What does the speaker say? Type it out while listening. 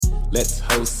Let's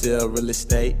wholesale real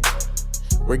estate.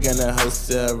 We're gonna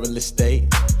wholesale real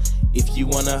estate. If you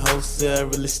wanna wholesale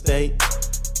real estate,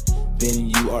 then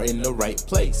you are in the right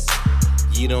place.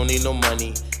 You don't need no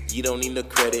money, you don't need no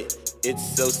credit.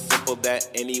 It's so simple that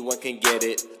anyone can get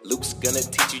it. Luke's gonna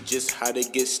teach you just how to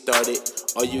get started.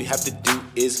 All you have to do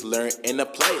is learn and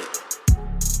apply it.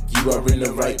 You are in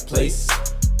the right place.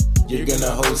 You're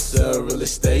gonna wholesale real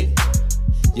estate.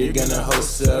 You're gonna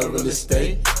wholesale real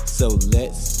estate. So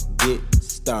let's get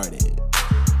started.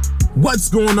 What's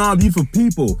going on, beautiful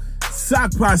people?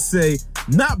 Sac passe,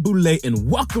 not boule, and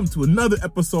welcome to another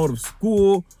episode of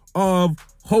School of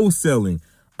Wholesaling.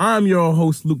 I'm your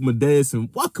host, Luke Medeus, and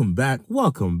welcome back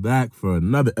for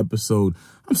another episode.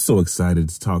 I'm so excited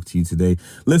to talk to you today.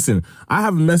 Listen, I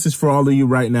have a message for all of you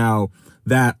right now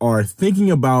that are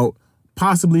thinking about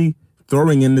possibly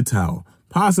throwing in the towel,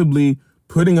 possibly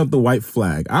putting up the white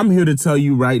flag. I'm here to tell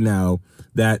you right now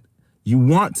that you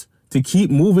want to keep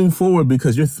moving forward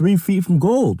because you're 3 feet from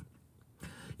gold.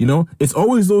 You know, it's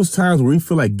always those times where we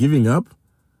feel like giving up,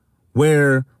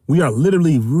 where we are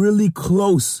literally really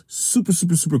close, super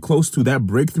close to that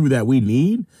breakthrough that we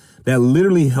need, that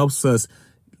literally helps us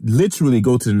literally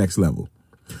go to the next level.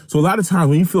 So a lot of times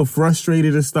when you feel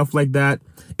frustrated and stuff like that,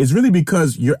 it's really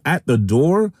because you're at the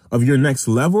door of your next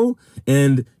level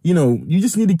and, you know, you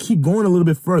just need to keep going a little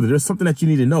bit further. There's something that you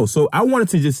need to know. So I wanted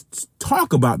to just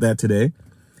talk about that today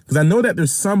because I know that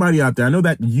there's somebody out there. I know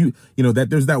that that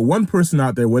there's that one person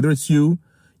out there, whether it's you,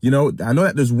 I know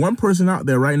that there's one person out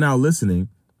there right now listening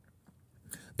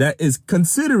that is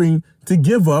considering to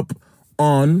give up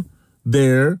on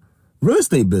their real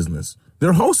estate business,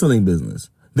 their wholesaling business,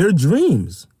 their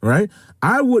dreams, right?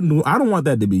 I don't want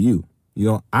that to be you.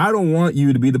 I don't want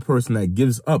you to be the person that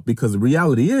gives up, because the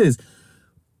reality is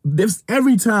it's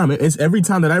every time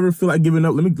that I ever feel like giving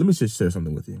up. Let me just share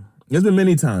something with you. There's been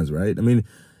many times, right? I mean,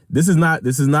 this is not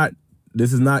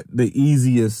the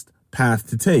easiest path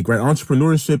to take, right?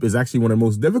 Entrepreneurship is actually one of the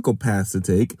most difficult paths to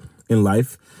take in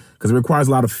life because it requires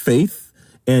a lot of faith.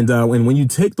 And when you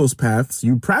take those paths,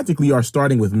 you practically are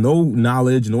starting with no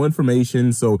knowledge, no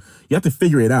information. So you have to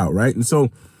figure it out, right? And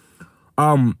so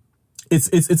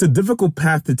it's a difficult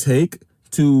path to take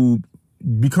to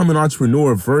become an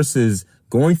entrepreneur versus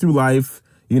going through life,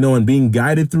 and being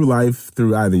guided through life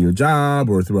through either your job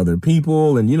or through other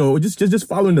people and, just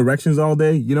following directions all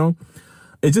day,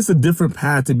 It's just a different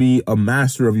path to be a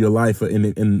master of your life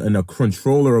and a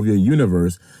controller of your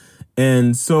universe.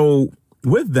 And so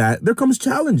with that, there comes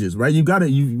challenges, right?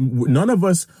 None of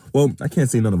us, well, I can't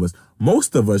say none of us,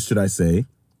 most of us, should I say,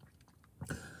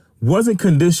 wasn't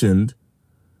conditioned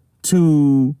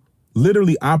to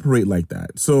literally operate like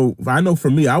that. So I know for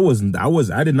me, I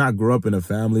did not grow up in a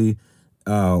family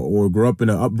or grow up in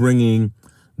an upbringing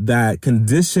that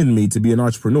conditioned me to be an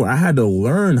entrepreneur. I had to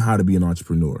learn how to be an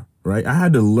entrepreneur, right? I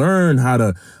had to learn how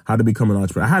to become an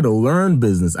entrepreneur. I had to learn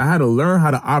business. I had to learn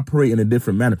how to operate in a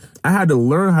different manner. I had to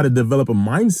learn how to develop a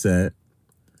mindset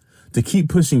to keep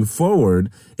pushing forward,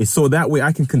 so that way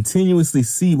I can continuously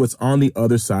see what's on the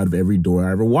other side of every door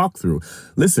I ever walk through.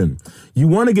 Listen, you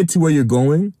want to get to where you're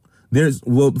going.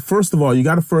 First of all, you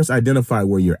got to first identify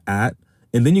where you're at,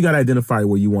 and then you got to identify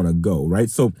where you want to go, right?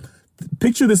 So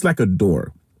picture this like a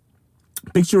door.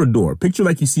 Picture a door. Picture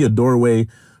like you see a doorway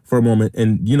for a moment,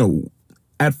 and,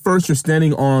 at first you're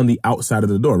standing on the outside of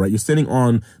the door, right? You're standing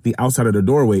on the outside of the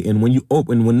doorway. And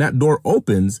when that door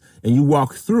opens and you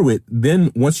walk through it,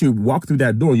 then once you walk through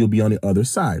that door, you'll be on the other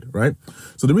side, right?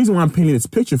 So the reason why I'm painting this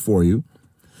picture for you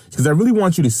is because I really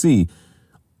want you to see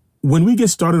when we get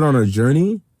started on our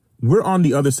journey, we're on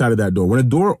the other side of that door. When a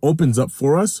door opens up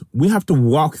for us, we have to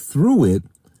walk through it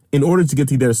in order to get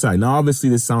to the other side. Now, obviously,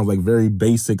 this sounds like very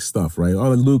basic stuff, right?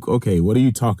 Oh, Luke, okay, what are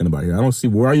you talking about here? I don't see,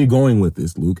 where are you going with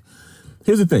this, Luke?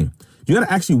 Here's the thing. You got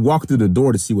to actually walk through the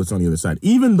door to see what's on the other side.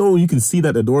 Even though you can see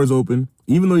that the door is open,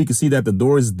 even though you can see that the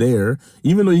door is there,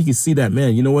 even though you can see that,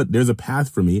 man, you know what? There's a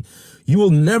path for me. You will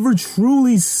never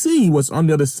truly see what's on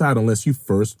the other side unless you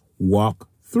first walk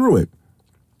through it.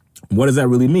 What does that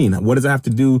really mean? What does that have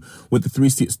to do with the 3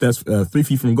 steps, 3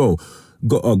 feet from gold?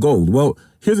 Well,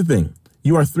 here's the thing.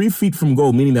 You are 3 feet from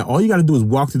gold, meaning that all you got to do is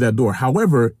walk through that door.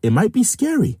 However, it might be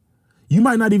scary. You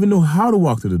might not even know how to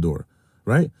walk through the door,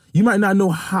 right? You might not know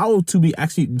how to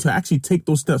actually take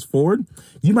those steps forward.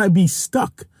 You might be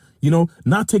stuck,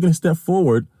 not taking a step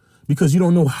forward because you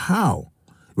don't know how,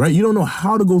 right? You don't know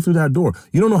how to go through that door.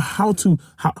 You don't know how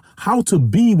to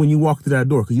be when you walk through that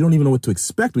door because you don't even know what to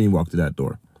expect when you walk through that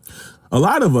door. A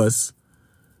lot of us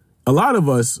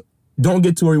don't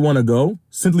get to where we want to go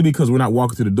simply because we're not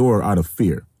walking through the door out of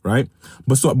fear, right?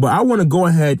 But I want to go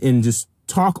ahead and just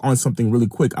talk on something really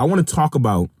quick. I want to talk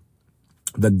about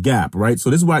the gap, right? So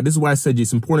this is why I said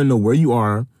it's important to know where you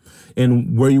are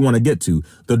and where you want to get to.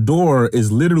 The door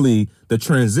is literally the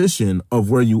transition of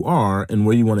where you are and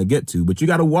where you want to get to, but you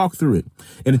got to walk through it.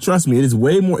 And trust me, it is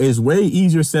way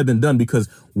easier said than done, because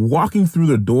walking through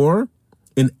the door,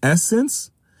 in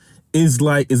essence, is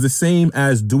the same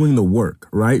as doing the work,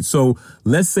 right? So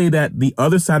let's say that the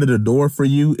other side of the door for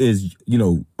you is,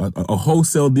 a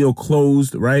wholesale deal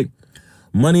closed, right?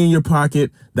 Money in your pocket.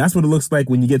 That's what it looks like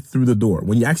when you get through the door.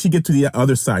 When you actually get to the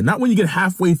other side, not when you get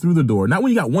halfway through the door, not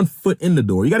when you got 1 foot in the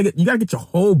door. You gotta get your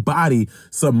whole body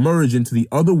submerged into the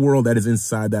other world that is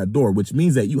inside that door, which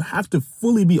means that you have to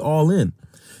fully be all in.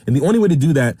 And the only way to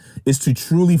do that is to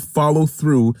truly follow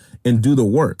through and do the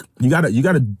work. You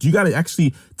gotta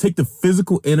actually take the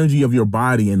physical energy of your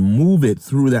body and move it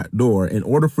through that door in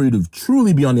order for you to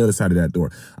truly be on the other side of that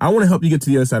door. I want to help you get to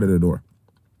the other side of the door.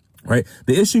 Right.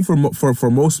 The issue for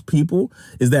most people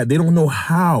is that they don't know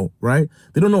how, right?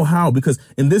 They don't know how, because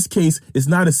in this case, it's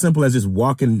not as simple as just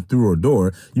walking through a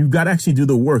door. You've got to actually do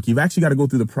the work. You've actually got to go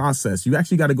through the process. You've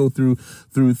actually got to go through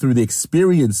the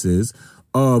experiences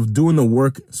of doing the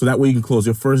work, so that way you can close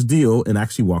your first deal and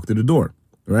actually walk through the door.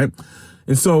 Right.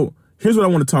 And so here's what I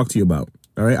want to talk to you about.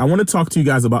 All right. I want to talk to you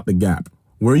guys about the gap,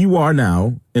 where you are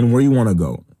now and where you want to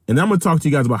go. And then I'm going to talk to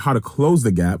you guys about how to close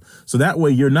the gap, so that way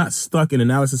you're not stuck in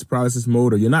analysis paralysis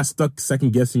mode, or you're not stuck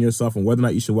second guessing yourself on whether or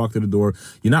not you should walk through the door.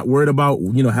 You're not worried about,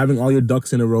 having all your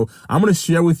ducks in a row. I'm going to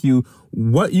share with you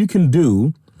what you can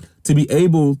do to be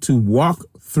able to walk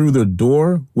through the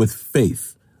door with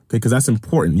faith. Okay, because that's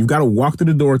important. You've got to walk through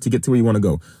the door to get to where you want to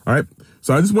go. All right.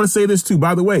 So I just want to say this too,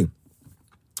 by the way.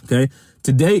 Okay.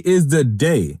 Today is the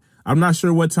day. I'm not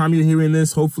sure what time you're hearing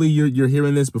this. Hopefully you're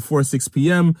hearing this before 6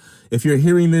 p.m. If you're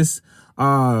hearing this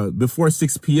before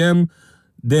 6 p.m.,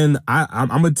 then I'm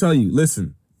going to tell you,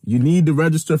 listen, you need to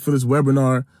register for this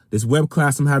webinar, this web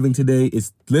class I'm having today.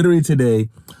 It's literally today,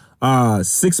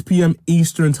 6 p.m.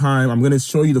 Eastern time. I'm going to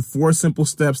show you the 4 simple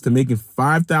steps to making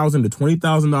 $5,000 to $20,000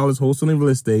 wholesaling real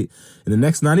estate in the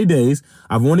next 90 days.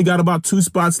 I've only got about 2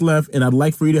 spots left, and I'd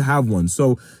like for you to have one.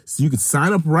 So you can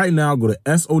sign up right now. Go to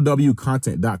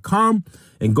soooo.com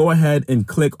and go ahead and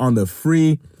click on the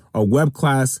free web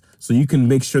class, so you can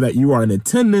make sure that you are in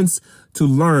attendance to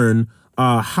learn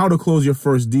how to close your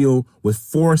first deal with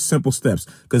 4 simple steps,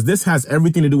 because this has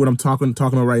everything to do with what I'm talking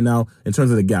about right now in terms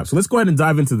of the gap. So let's go ahead and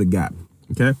dive into the gap.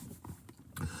 Okay.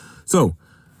 So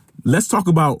let's talk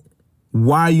about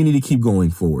why you need to keep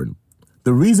going forward.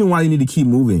 The reason why you need to keep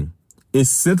moving is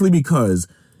simply because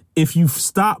if you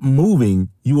stop moving,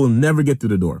 you will never get through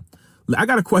the door. I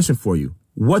got a question for you.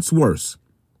 What's worse?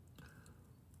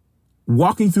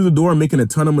 Walking through the door and making a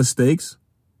ton of mistakes,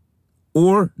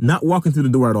 or not walking through the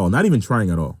door at all, not even trying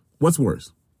at all? What's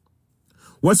worse?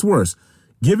 What's worse?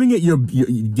 Giving it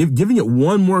giving it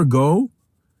one more go,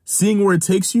 seeing where it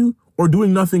takes you, or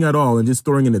doing nothing at all and just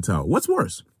throwing in the towel? What's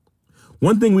worse?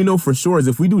 One thing we know for sure is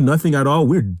if we do nothing at all,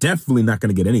 we're definitely not going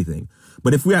to get anything.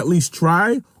 But if we at least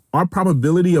try, our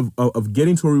probability of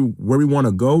getting to where we want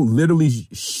to go literally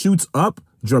shoots up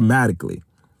dramatically.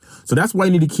 So that's why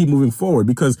you need to keep moving forward,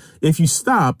 because if you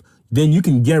stop, then you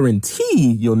can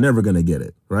guarantee you're never going to get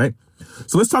it, right?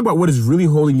 So let's talk about what is really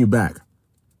holding you back.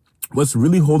 What's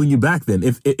really holding you back then?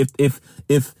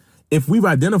 If we've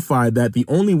identified that the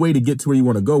only way to get to where you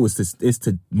want to go is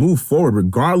to move forward,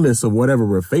 regardless of whatever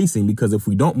we're facing, because if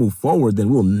we don't move forward, then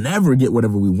we'll never get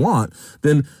whatever we want,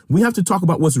 then we have to talk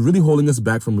about what's really holding us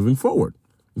back from moving forward.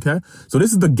 Okay? So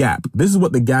this is the gap. This is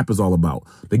what the gap is all about.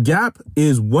 The gap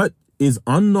is what is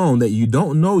unknown that you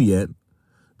don't know yet,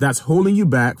 that's holding you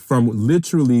back from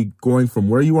literally going from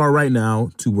where you are right now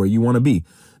to where you want to be.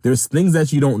 There's things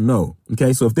that you don't know.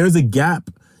 Okay. So if there's a gap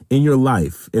in your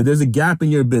life, if there's a gap in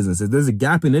your business, if there's a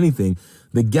gap in anything,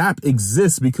 the gap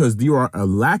exists because you are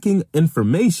lacking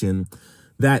information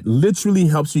that literally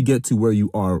helps you get to where you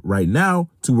are right now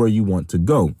to where you want to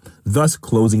go, thus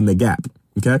closing the gap.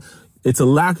 Okay. It's a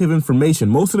lack of information.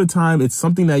 Most of the time, it's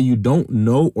something that you don't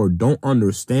know or don't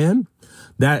understand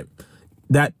that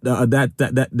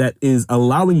is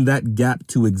allowing that gap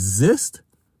to exist.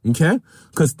 Okay?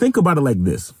 Because think about it like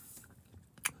this.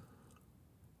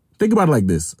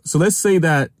 So let's say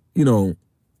that,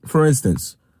 for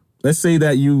instance, let's say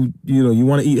that you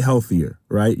want to eat healthier,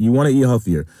 right? You want to eat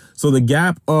healthier. So the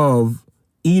gap of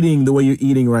eating the way you're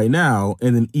eating right now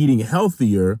and then eating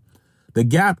healthier, the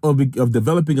gap of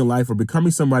developing a life or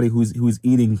becoming somebody who's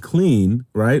eating clean,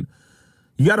 right?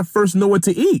 You got to first know what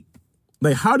to eat.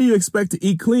 Like, how do you expect to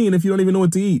eat clean if you don't even know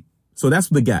what to eat? So that's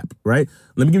the gap, right?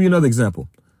 Let me give you another example.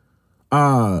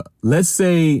 Let's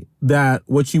say that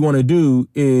what you want to do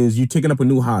is you're taking up a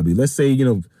new hobby. Let's say,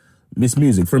 it's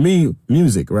music. For me,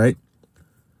 music, right?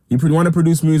 You want to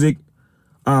produce music.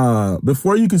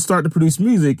 Before you can start to produce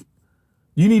music,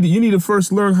 you need to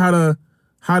first learn how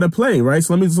to play, right?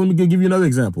 So let me give you another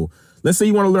example. Let's say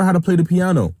you want to learn how to play the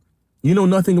piano. You know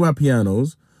nothing about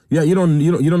pianos. Yeah, you don't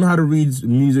know how to read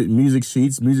music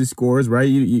sheets, music scores, right?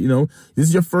 You know, this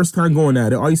is your first time going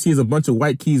at it. All you see is a bunch of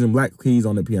white keys and black keys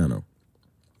on the piano.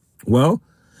 Well,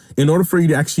 in order for you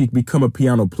to actually become a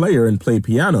piano player and play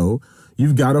piano,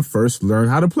 you've got to first learn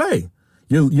how to play.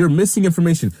 You're missing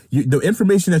information. The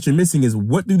information that you're missing is,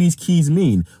 what do these keys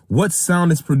mean? What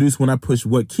sound is produced when I push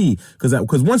what key?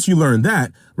 Because once you learn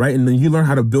that, right, and then you learn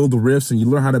how to build the riffs and you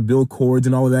learn how to build chords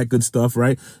and all of that good stuff,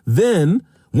 right? Then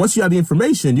once you have the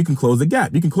information, you can close the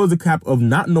gap. You can close the gap of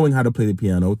not knowing how to play the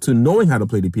piano to knowing how to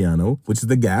play the piano, which is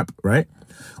the gap, right?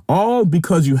 All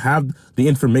because you have the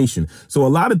information. So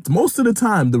most of the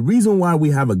time, the reason why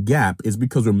we have a gap is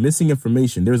because we're missing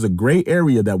information. There's a gray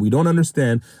area that we don't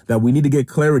understand that we need to get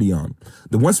clarity on.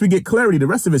 Once we get clarity, the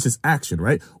rest of it's just action,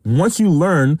 right? Once you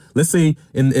learn, let's say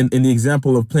in the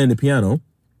example of playing the piano,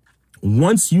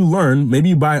 once you learn, maybe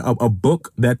you buy a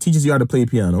book that teaches you how to play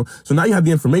piano. So now you have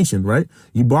the information, right?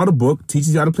 You bought a book,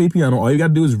 teaches you how to play piano. All you got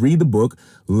to do is read the book,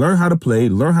 learn how to play,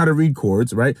 learn how to read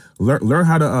chords, right? Learn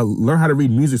how to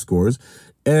read music scores,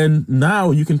 and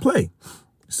now you can play.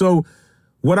 So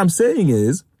what I'm saying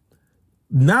is,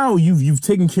 now you've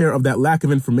taken care of that lack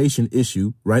of information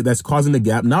issue, right? That's causing the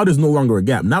gap. Now there's no longer a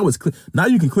gap. Now now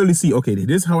you can clearly see, okay,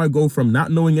 this is how I go from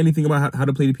not knowing anything about how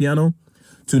to play the piano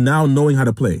to now knowing how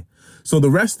to play. So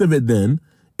the rest of it then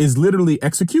is literally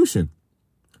execution.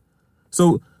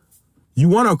 So you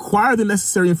want to acquire the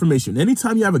necessary information.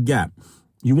 Anytime you have a gap,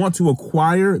 you want to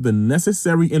acquire the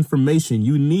necessary information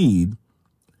you need.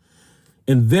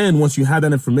 And then once you have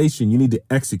that information, you need to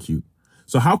execute.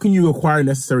 So how can you acquire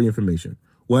necessary information?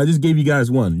 Well, I just gave you guys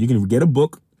one. You can get a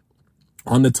book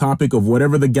on the topic of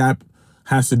whatever the gap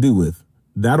has to do with.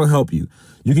 That'll help you.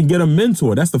 You can get a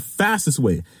mentor. That's the fastest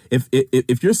way.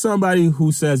 If you're somebody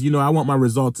who says, I want my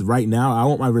results right now, I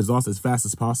want my results as fast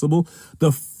as possible,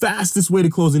 the fastest way to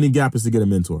close any gap is to get a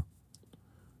mentor.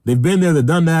 They've been there, they've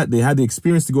done that, they had the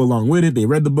experience to go along with it, they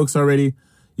read the books already,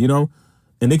 and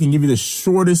they can give you the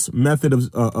shortest method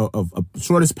of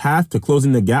shortest path to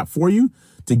closing the gap for you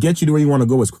to get you to where you want to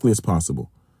go as quickly as possible.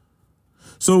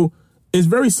 So it's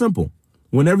very simple.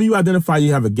 Whenever you identify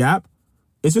you have a gap,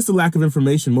 it's just a lack of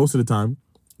information most of the time.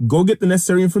 Go get the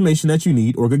necessary information that you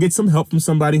need, or go get some help from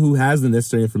somebody who has the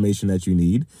necessary information that you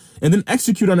need, and then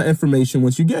execute on the information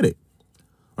once you get it.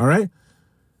 All right?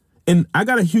 And I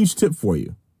got a huge tip for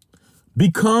you.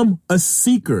 Become a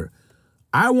seeker.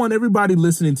 I want everybody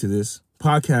listening to this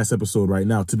podcast episode right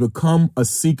now to become a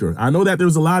seeker. I know that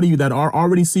there's a lot of you that are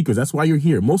already seekers. That's why you're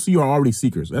here. Most of you are already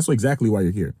seekers. That's exactly why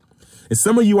you're here. And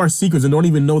some of you are seekers and don't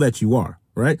even know that you are.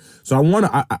 Right? So I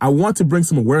want to bring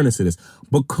some awareness to this.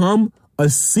 Become a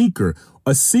seeker.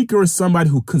 A seeker is somebody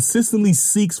who consistently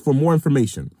seeks for more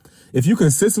information. If you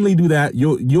consistently do that,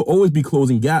 you'll always be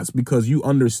closing gaps because you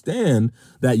understand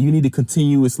that you need to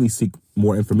continuously seek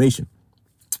more information.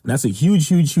 That's a huge,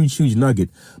 huge, huge, huge nugget.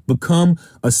 Become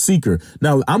a seeker.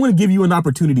 Now, I'm going to give you an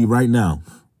opportunity right now.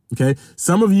 Okay.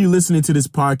 Some of you listening to this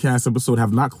podcast episode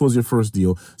have not closed your first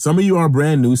deal. Some of you are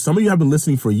brand new. Some of you have been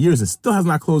listening for years and still has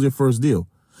not closed your first deal.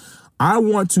 I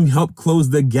want to help close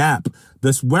the gap.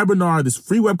 This webinar, this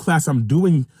free web class I'm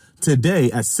doing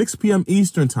today at 6 p.m.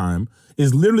 Eastern time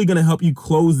is literally going to help you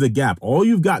close the gap. All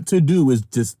you've got to do is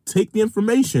just take the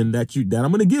information that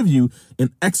I'm going to give you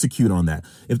and execute on that.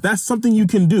 If that's something you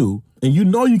can do, and you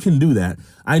know you can do that,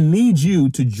 I need you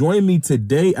to join me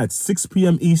today at 6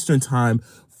 p.m. Eastern time.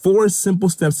 4 simple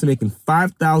steps to making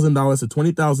 $5,000 to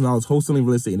 $20,000 wholesaling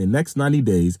real estate in the next 90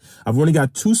 days. I've only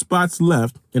got 2 spots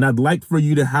left, and I'd like for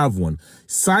you to have one.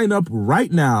 Sign up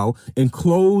right now and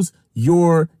close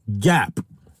your gap.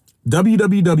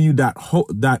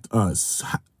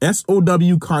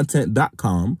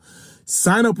 www.soooo.content.com.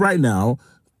 Sign up right now.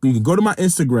 You can go to my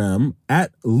Instagram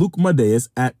at Luke Madeus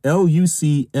at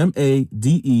LucMadeus.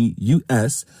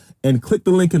 And click the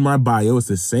link in my bio. It's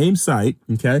the same site,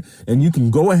 okay? And you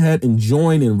can go ahead and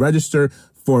join and register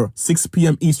for 6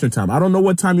 p.m. Eastern time. I don't know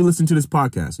what time you listen to this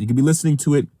podcast. You could be listening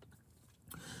to it.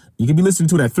 You could be listening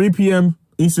to it at 3 p.m.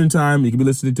 Eastern time. You could be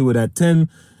listening to it at 10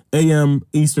 a.m.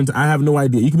 Eastern time. I have no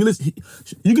idea. You could be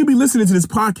listening to this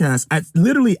podcast at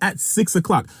literally at 6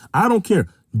 o'clock. I don't care.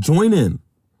 Join in,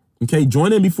 okay?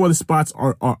 Join in before the spots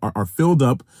are filled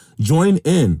up. Join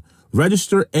in.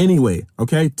 Register anyway,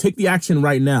 okay? Take the action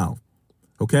right now,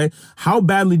 okay? How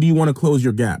badly do you want to close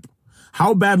your gap?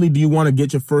 How badly do you want to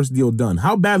get your first deal done?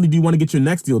 How badly do you want to get your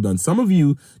next deal done? Some of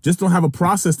you just don't have a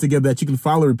process together that you can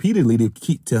follow repeatedly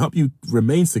to help you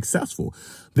remain successful.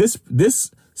 This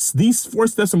these 4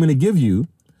 steps I'm going to give you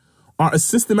are a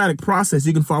systematic process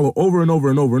you can follow over and over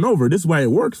and over and over. This is why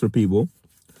it works for people,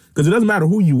 because it doesn't matter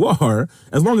who you are.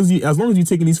 As long as you're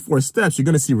taking these 4 steps, you're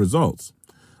going to see results.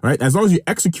 All right. As long as you're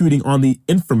executing on the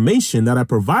information that I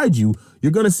provide you,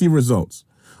 you're going to see results.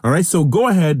 All right. So go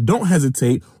ahead. Don't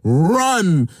hesitate.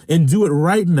 Run and do it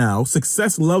right now.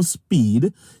 Success loves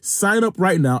speed. Sign up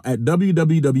right now at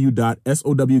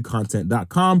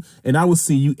www.soooo.content.com, and I will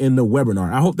see you in the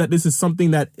webinar. I hope that this is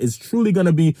something that is truly going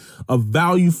to be of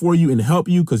value for you and help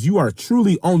you, because you are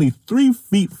truly only 3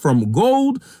 feet from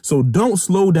gold. So don't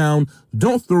slow down.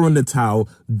 Don't throw in the towel.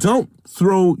 Don't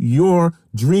throw your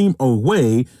dream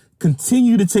away.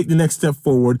 Continue to take the next step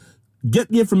forward. Get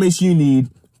the information you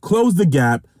need. Close the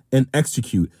gap and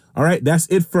execute. All right, that's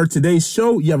it for today's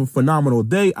show. You have a phenomenal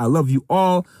day. I love you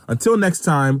all. Until next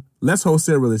time, let's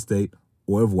wholesale real estate.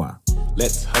 Au revoir.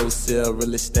 Let's wholesale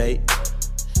real estate.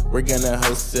 We're gonna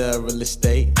wholesale real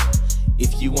estate.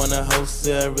 If you wanna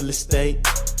wholesale real estate,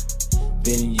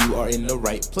 then you are in the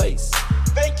right place.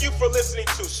 Thank you for listening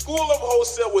to School of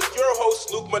Wholesale with your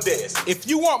host, Luke Madeus. If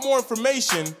you want more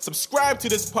information, subscribe to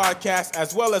this podcast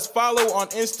as well as follow on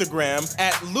Instagram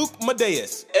at Luke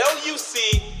Madeus,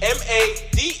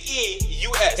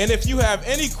 LucMadeus. And if you have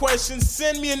any questions,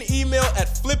 send me an email at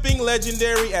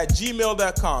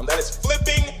flippinglegendary@gmail.com. That is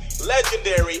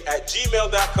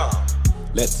flippinglegendary@gmail.com.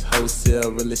 Let's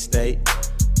wholesale real estate.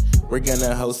 We're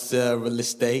gonna wholesale real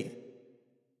estate.